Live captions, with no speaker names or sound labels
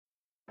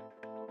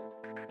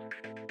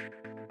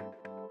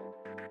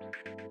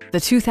The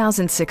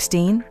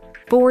 2016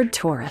 Ford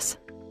Taurus.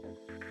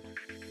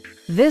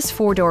 This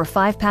four-door,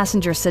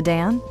 five-passenger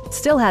sedan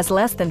still has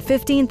less than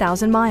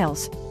 15,000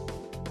 miles.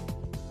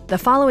 The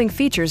following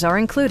features are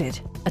included: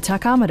 a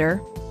tachometer,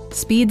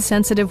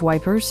 speed-sensitive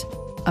wipers,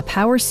 a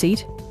power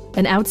seat,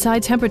 an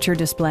outside temperature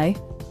display,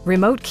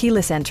 remote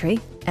keyless entry,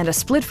 and a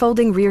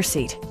split-folding rear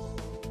seat.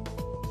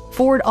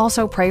 Ford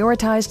also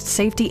prioritized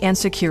safety and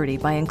security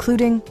by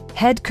including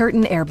head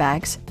curtain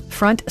airbags,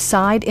 front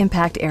side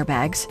impact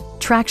airbags,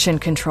 traction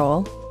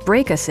control,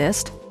 brake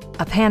assist,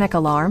 a panic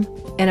alarm,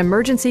 an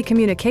emergency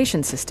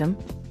communication system,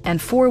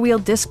 and four-wheel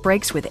disc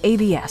brakes with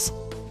ABS.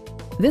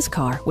 This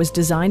car was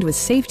designed with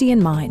safety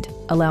in mind,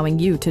 allowing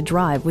you to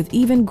drive with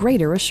even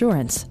greater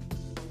assurance.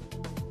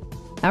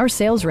 Our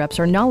sales reps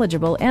are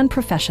knowledgeable and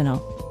professional.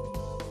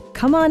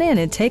 Come on in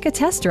and take a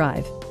test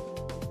drive.